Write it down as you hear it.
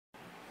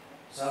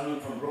Salman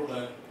from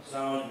Brooklyn.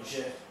 Salman Sheikh.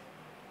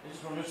 Is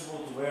it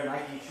permissible to wear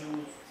Nike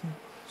shoes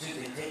since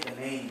they take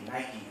the name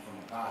Nike from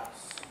a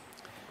goddess?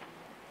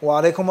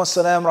 Wa alaikum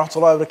assalam wa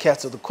rahmatullahi wa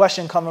barakatuh. The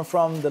question coming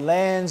from the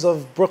lands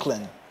of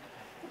Brooklyn.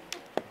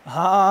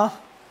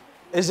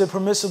 Is it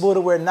permissible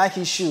to wear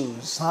Nike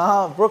shoes?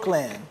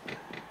 Brooklyn.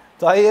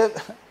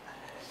 Tayyib.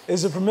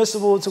 Is it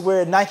permissible to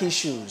wear Nike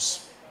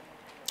shoes?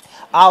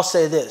 I'll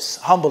say this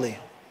humbly.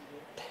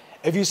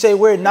 If you say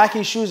wear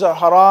Nike shoes are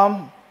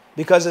haram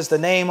because it's the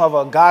name of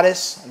a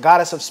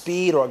goddess of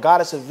speed or a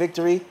goddess of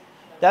victory,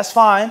 that's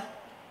fine.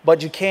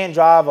 But you can't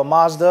drive a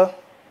Mazda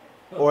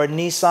or a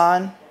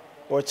Nissan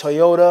or a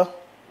Toyota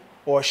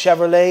or a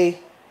Chevrolet,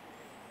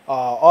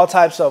 all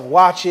types of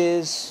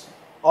watches,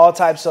 all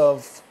types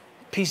of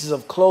pieces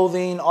of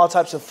clothing, all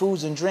types of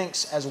foods and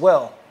drinks as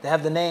well. They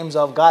have the names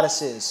of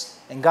goddesses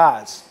and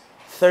gods.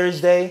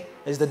 Thursday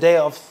is the day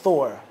of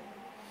Thor.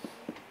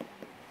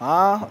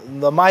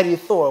 The mighty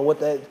Thor with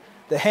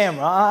the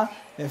hammer,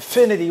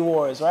 Infinity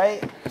Wars,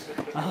 right?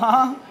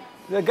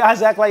 The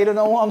guys act like you don't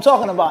know who I'm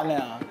talking about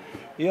now.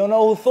 You don't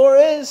know who Thor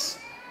is?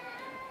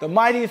 The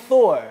mighty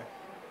Thor.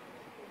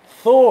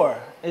 Thor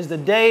is the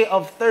day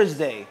of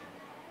Thursday,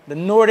 the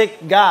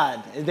Nordic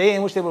god, a day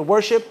in which they would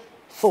worship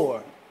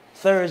Thor,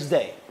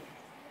 Thursday.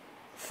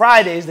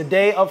 Friday is the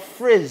day of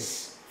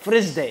Friz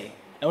Day,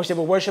 in which they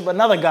would worship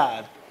another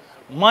god.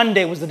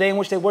 Monday was the day in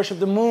which they worshiped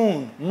the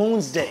moon,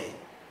 Moon's Day.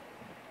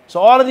 So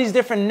all of these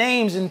different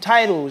names and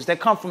titles that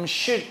come from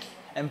shirk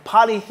and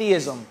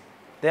polytheism,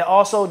 that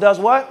also does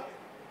what?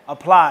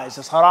 Applies.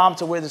 It's haram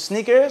to wear the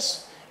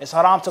sneakers. It's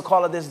haram to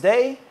call it this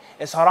day.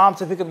 It's haram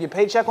to pick up your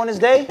paycheck on this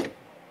day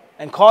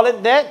and call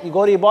it that. You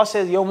go to your boss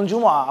and say, Yom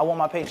Jumu'ah, I want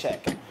my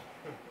paycheck.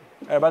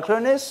 Everybody clear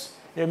on this?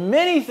 There are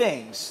many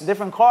things,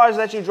 different cars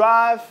that you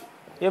drive.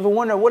 You ever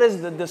wonder what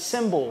is the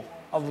symbol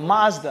of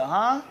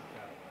Mazda,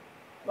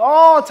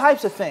 All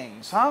types of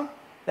things,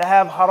 that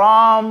have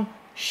haram,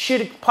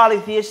 shirk,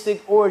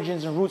 polytheistic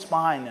origins and roots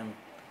behind them.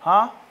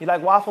 You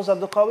like waffles,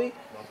 Abdul Qawi?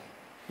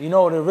 You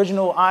know the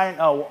original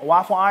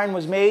waffle iron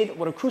was made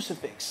with a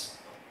crucifix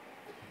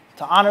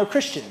to honor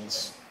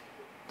Christians.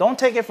 Don't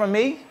take it from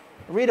me.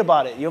 Read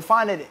about it. You'll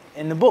find it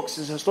in the books.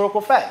 It's a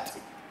historical fact.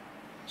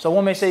 So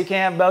one may say you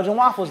can't have Belgian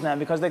waffles now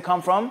because they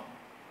come from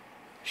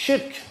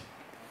shirk.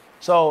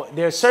 So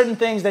there are certain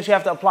things that you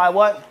have to apply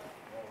what?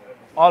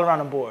 All around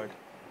the board.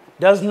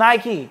 Does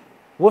Nike,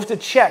 with the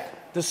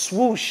check, the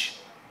swoosh,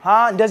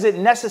 does it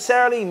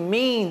necessarily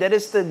mean that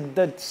it's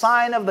the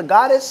sign of the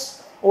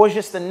goddess? Or it's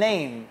just the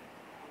name?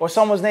 Or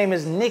someone's name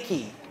is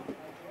Nikki?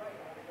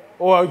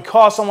 Or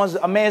call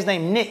a man's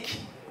name Nick?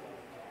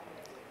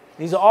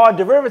 These are all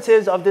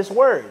derivatives of this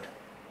word.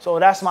 So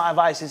that's my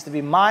advice, is to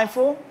be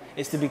mindful,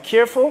 is to be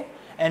careful,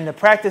 and to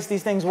practice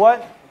these things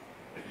what?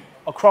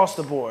 Across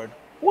the board,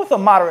 with a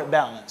moderate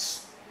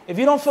balance. If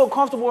you don't feel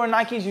comfortable wearing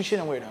Nikes, you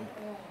shouldn't wear them.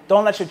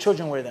 Don't let your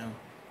children wear them.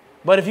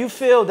 But if you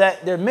feel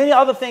that there are many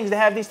other things that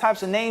have these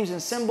types of names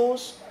and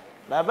symbols,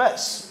 la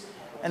best.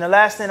 And the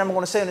last thing I'm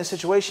going to say in this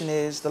situation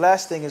is,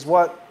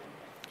 what?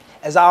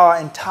 As our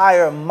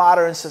entire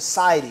modern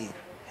society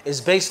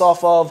is based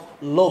off of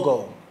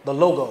logo, the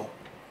logo.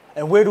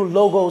 And where do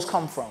logos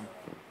come from?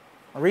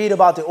 Read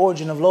about the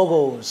origin of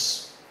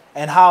logos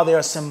and how they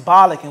are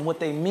symbolic and what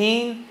they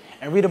mean,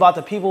 and read about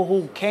the people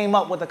who came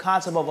up with the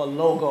concept of a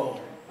logo.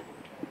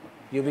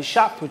 You'll be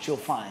shocked what you'll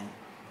find.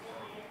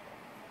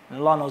 And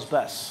Allah knows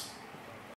best.